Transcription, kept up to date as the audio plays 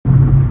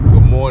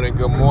morning,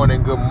 good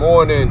morning, good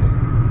morning.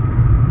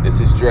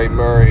 This is Dre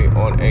Murray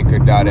on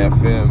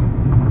Anchor.fm.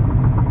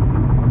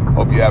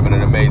 Hope you're having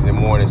an amazing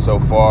morning so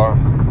far.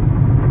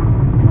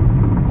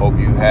 Hope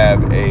you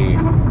have a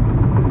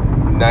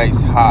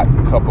nice hot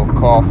cup of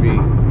coffee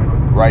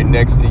right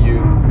next to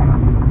you.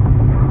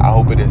 I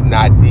hope it is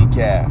not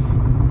decaf.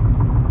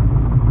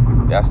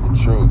 That's the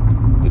truth,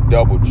 the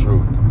double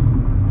truth.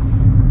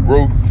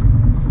 Ruth.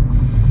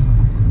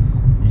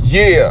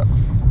 Yeah.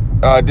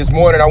 This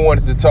morning I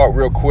wanted to talk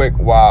real quick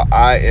while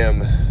I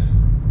am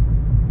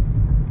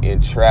in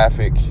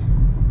traffic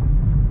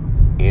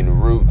en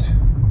route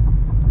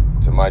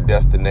to my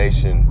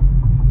destination.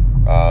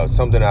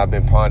 Something I've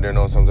been pondering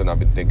on, something I've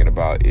been thinking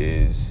about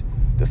is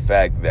the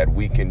fact that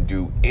we can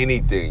do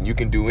anything. You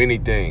can do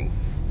anything,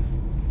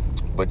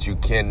 but you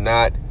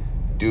cannot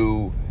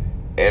do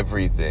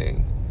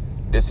everything.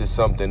 This is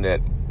something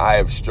that I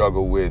have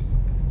struggled with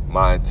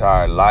my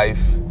entire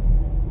life.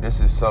 This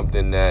is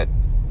something that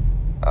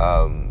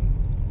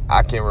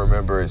I can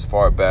remember as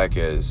far back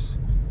as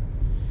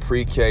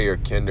pre-K or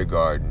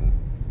kindergarten.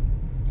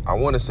 I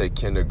want to say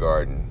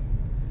kindergarten.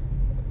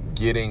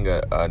 Getting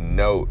a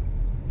note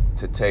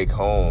to take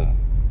home.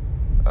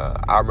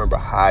 I remember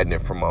hiding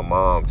it from my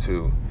mom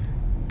too.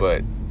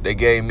 But they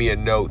gave me a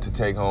note to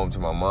take home to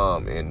my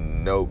mom, and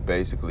the note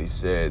basically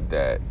said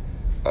that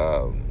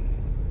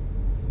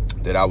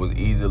that I was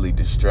easily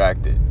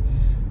distracted.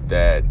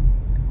 That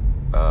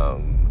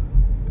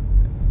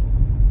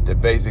that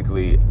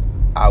basically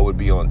I would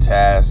be on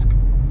task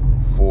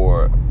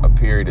for a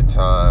period of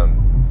time,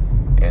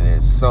 and then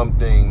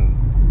something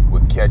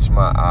would catch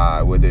my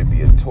eye, whether it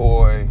be a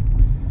toy,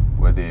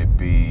 whether it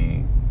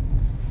be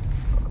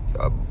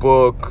a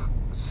book,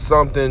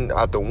 something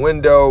out the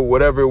window,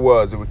 whatever it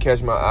was, it would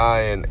catch my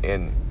eye,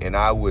 and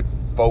I would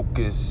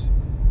focus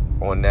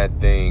on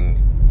that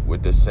thing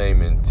with the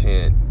same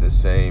intent, the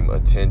same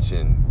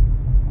attention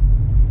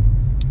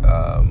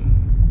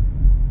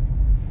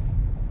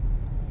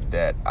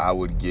that I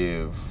would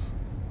give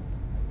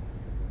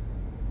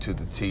to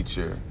the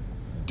teacher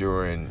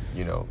during,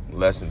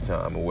 lesson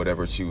time or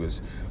whatever he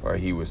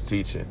was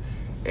teaching.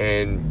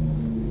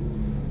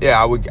 And yeah,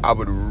 I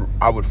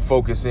would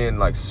focus in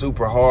like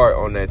super hard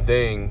on that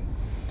thing,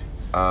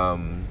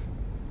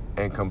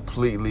 and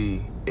completely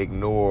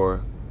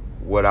ignore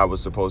what I was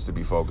supposed to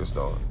be focused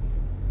on.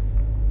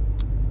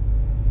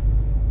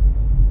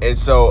 And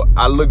so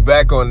I look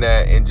back on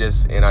that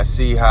and I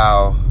see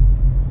how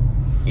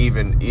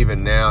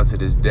even now to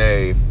this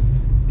day,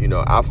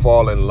 I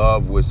fall in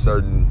love with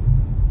certain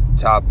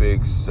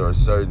topics or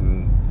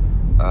certain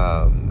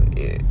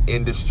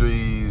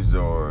industries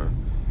or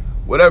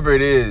whatever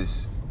it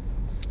is.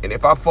 And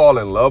if I fall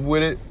in love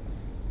with it,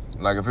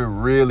 like if it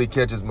really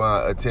catches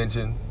my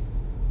attention,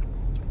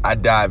 I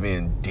dive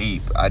in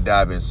deep. I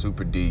dive in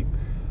super deep.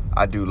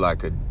 I do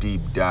like a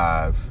deep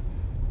dive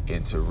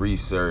into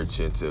research,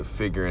 into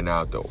figuring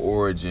out the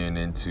origin,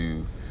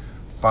 into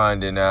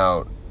finding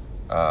out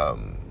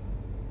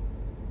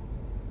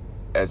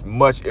as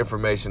much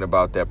information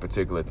about that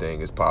particular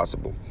thing as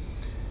possible.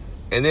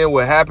 And then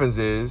what happens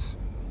is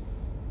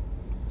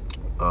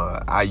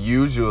I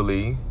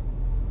usually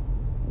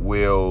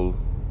will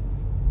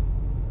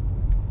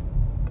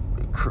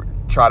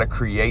try to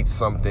create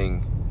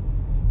something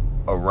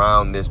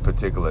around this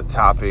particular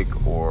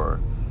topic or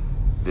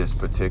this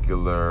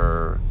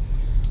particular,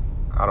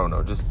 I don't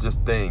know,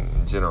 just thing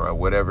in general,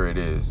 whatever it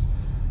is.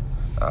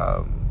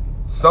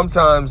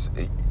 Sometimes,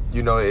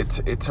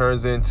 it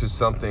turns into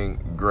something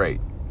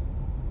great.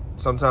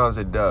 Sometimes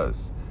it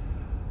does.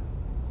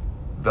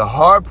 The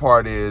hard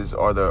part is,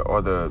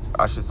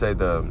 I should say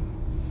the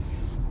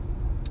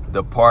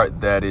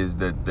part that is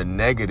the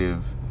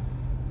negative,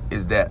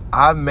 is that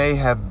I may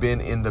have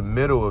been in the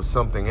middle of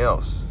something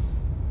else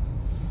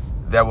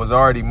that was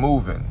already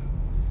moving,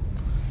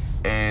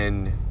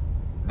 and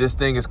this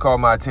thing has caught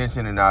my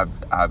attention, and I've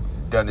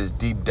done this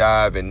deep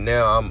dive, and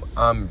now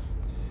I'm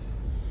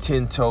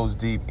 10 toes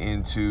deep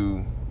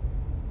into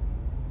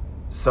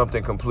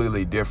something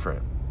completely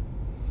different.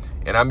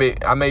 And I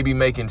may be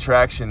making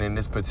traction in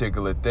this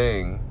particular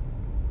thing,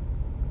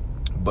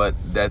 but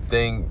that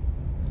thing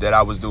that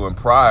I was doing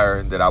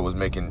prior, that I was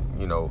making,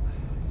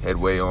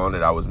 headway on,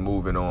 that I was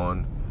moving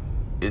on,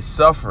 is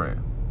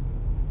suffering.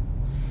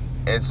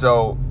 And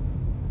so,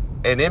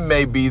 and it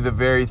may be the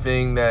very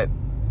thing that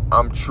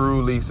I'm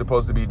truly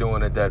supposed to be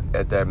doing at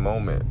that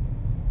moment.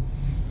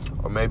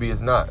 Or maybe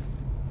it's not.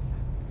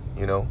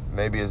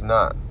 Maybe it's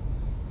not.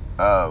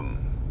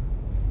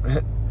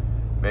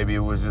 Maybe it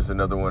was just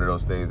another one of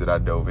those things that I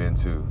dove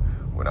into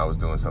when I was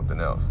doing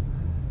something else.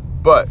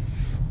 But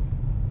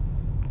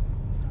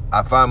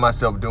I find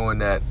myself doing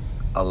that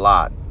a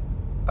lot.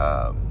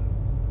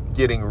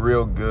 Getting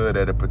real good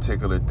at a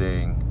particular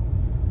thing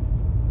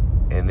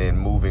and then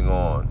moving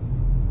on.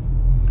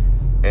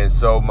 And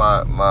so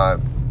my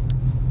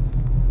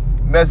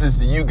message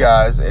to you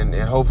guys, and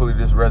hopefully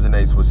this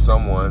resonates with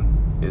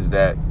someone, is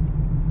that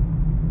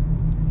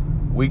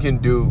we can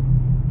do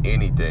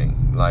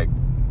anything. Like,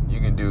 you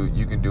can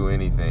do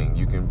anything.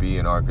 You can be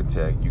an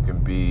architect. You can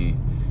be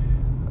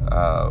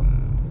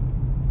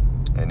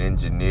an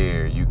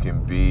engineer, you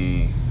can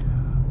be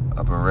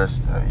a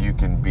barista, you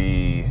can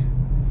be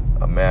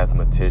a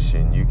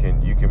mathematician, you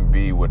can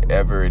be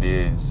whatever it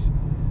is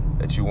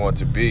that you want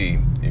to be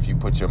if you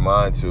put your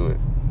mind to it.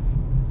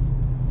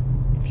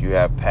 If you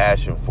have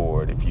passion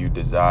for it, if you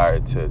desire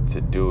to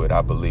do it,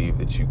 I believe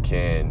that you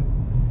can.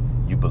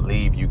 You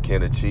believe you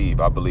can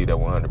achieve. I believe that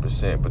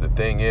 100%. But the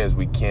thing is,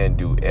 we can't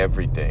do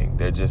everything.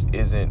 There just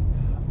isn't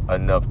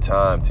enough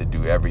time to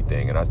do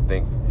everything. And I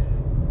think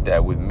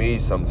that with me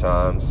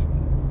sometimes,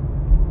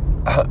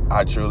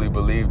 I truly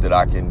believe that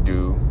I can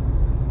do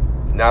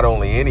not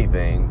only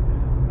anything,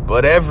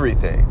 but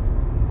everything.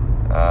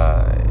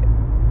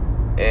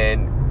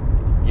 And,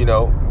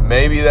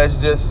 maybe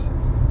that's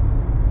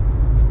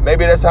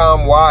how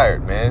I'm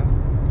wired,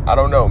 man. I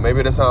don't know.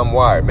 Maybe that's how I'm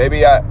wired.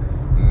 Maybe I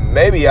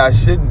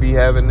shouldn't be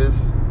having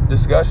this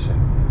discussion.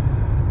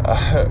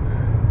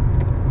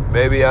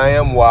 Maybe I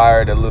am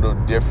wired a little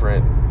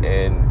different,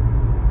 and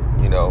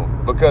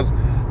because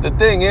the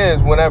thing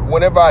is,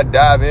 whenever I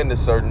dive into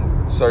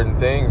certain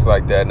things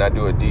like that, and I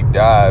do a deep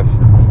dive,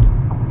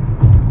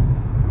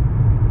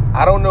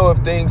 I don't know if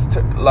things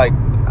I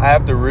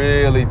have to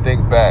really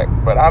think back,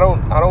 but I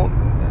don't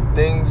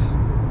things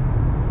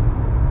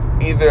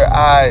either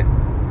I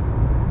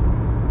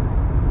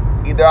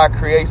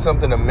create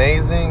something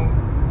amazing,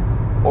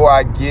 or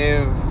I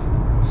give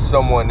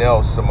someone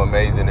else some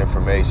amazing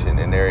information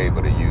and they're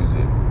able to use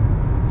it.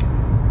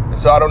 And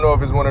so I don't know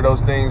if it's one of those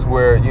things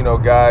where,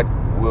 God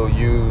will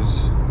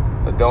use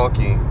a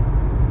donkey.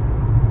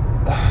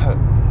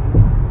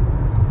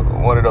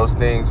 One of those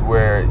things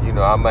where,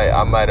 I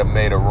might have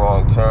made a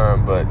wrong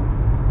turn, but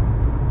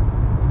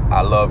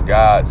I love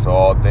God, so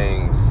all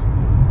things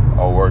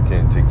are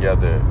working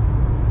together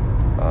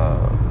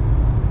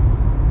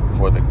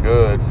for the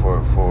good, for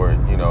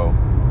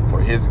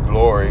His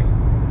glory.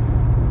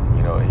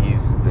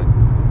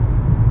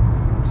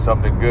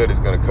 Something good is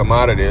going to come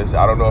out of this.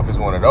 I don't know if it's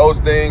one of those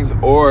things,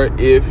 or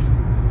if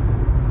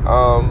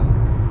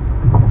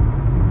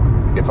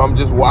I'm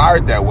just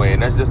wired that way,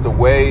 and that's just the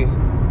way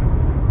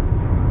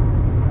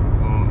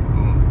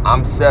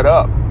I'm set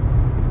up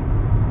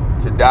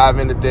to dive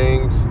into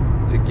things,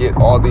 to get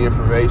all the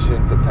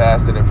information, to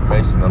pass that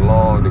information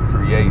along, to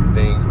create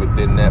things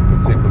within that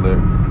particular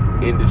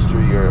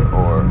industry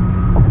or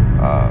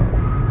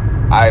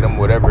item,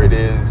 whatever it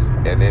is,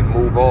 and then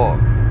move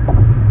on.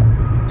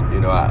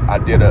 I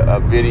did a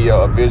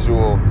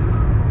visual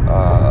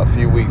a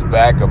few weeks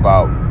back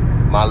about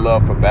my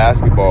love for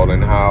basketball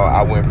and how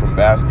I went from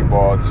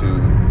basketball to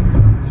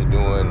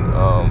doing,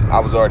 I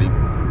was already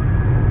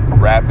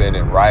rapping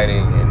and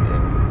writing and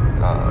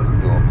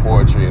doing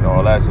poetry and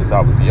all that since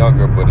I was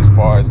younger, but as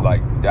far as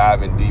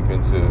diving deep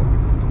into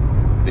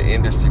the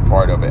industry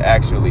part of it,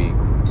 actually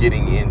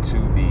getting into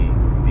the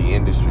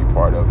industry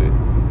part of it,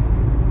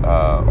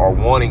 or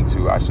wanting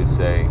to, I should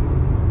say,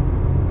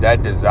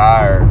 that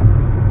desire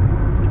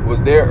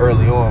was there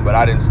early on, but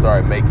I didn't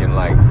start making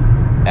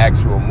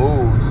actual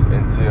moves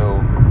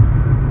until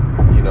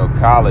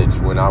college,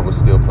 when I was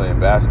still playing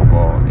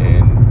basketball,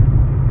 and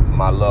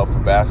my love for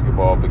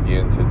basketball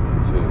began to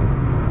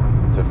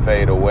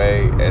fade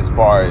away as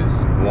far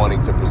as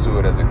wanting to pursue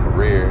it as a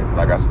career.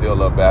 I still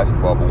love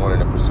basketball, but wanting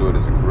to pursue it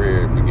as a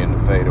career began to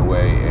fade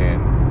away,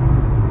 and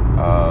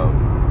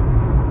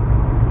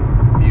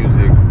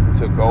music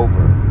took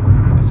over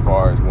as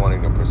far as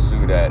wanting to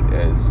pursue that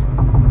as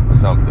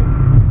something.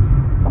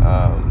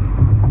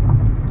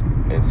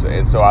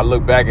 And so I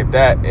look back at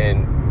that,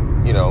 and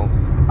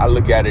I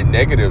look at it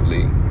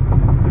negatively.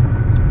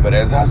 But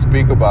as I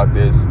speak about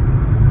this,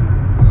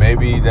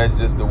 maybe that's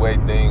just the way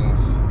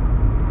things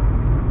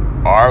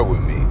are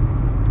with me.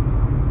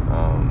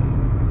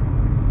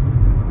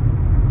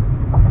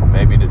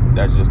 Maybe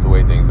that's just the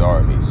way things are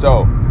with me.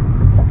 So,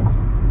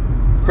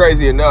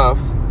 crazy enough,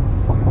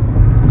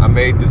 I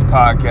made this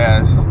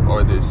podcast,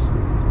 or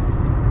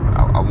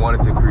I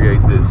wanted to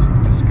create this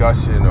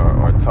discussion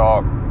or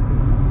talk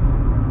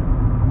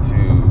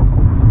to,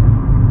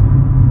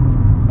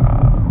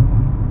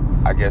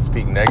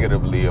 speak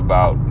negatively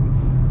about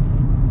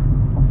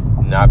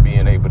not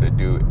being able to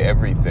do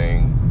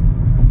everything.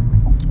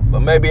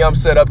 But maybe I'm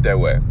set up that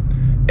way,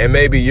 and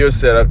maybe you're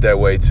set up that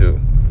way too.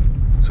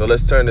 So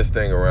let's turn this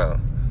thing around.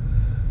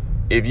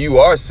 If you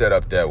are set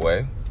up that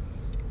way,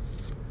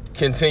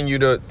 continue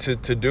to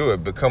do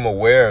it. Become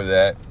aware of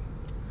that,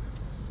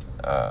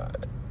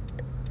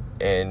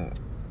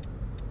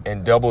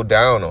 and double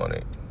down on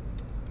it.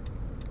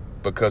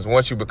 Because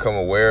once you become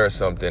aware of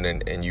something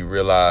and you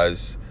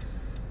realize,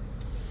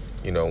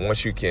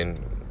 once you can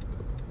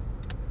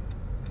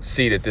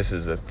see that this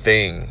is a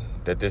thing,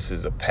 that this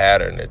is a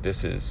pattern, that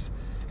this is,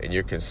 and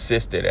you're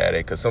consistent at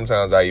it. Because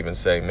sometimes I even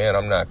say, man,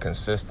 I'm not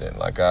consistent.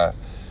 I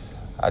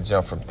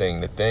jump from thing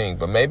to thing.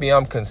 But maybe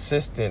I'm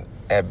consistent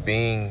at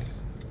being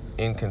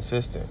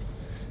inconsistent.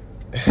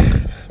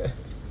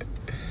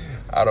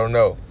 I don't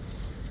know.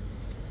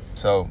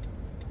 So,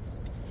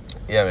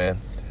 yeah,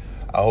 man.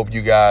 I hope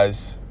you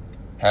guys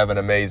have an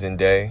amazing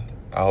day.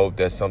 I hope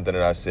that something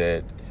that I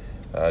said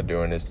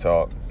during this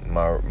talk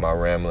my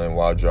rambling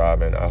while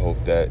driving. I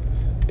hope that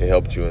it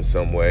helped you in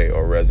some way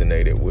or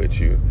resonated with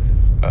you.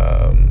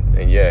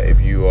 And yeah, if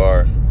you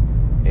are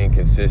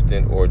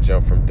inconsistent or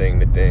jump from thing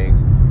to thing,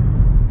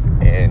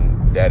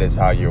 and that is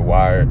how you're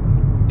wired,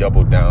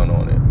 double down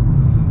on it.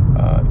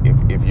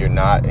 If you're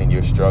not and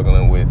you're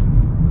struggling with,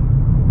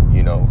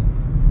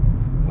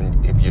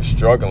 if you're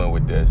struggling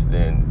with this,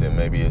 then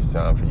maybe it's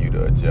time for you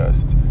to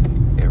adjust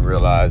and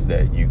realize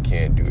that you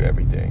can't do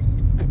everything.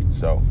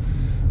 So,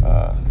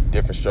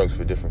 different strokes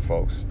for different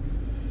folks.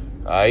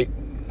 All right.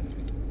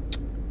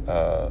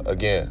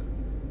 Again,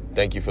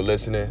 thank you for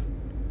listening.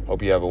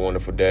 Hope you have a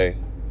wonderful day.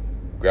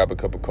 Grab a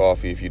cup of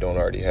coffee if you don't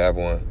already have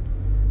one.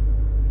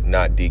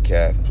 Not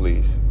decaf,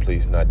 please.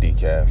 Please, not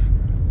decaf.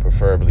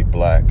 Preferably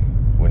black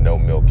with no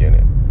milk in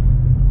it.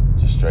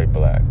 Just straight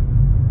black.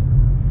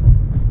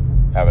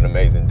 Have an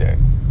amazing day.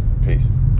 Peace.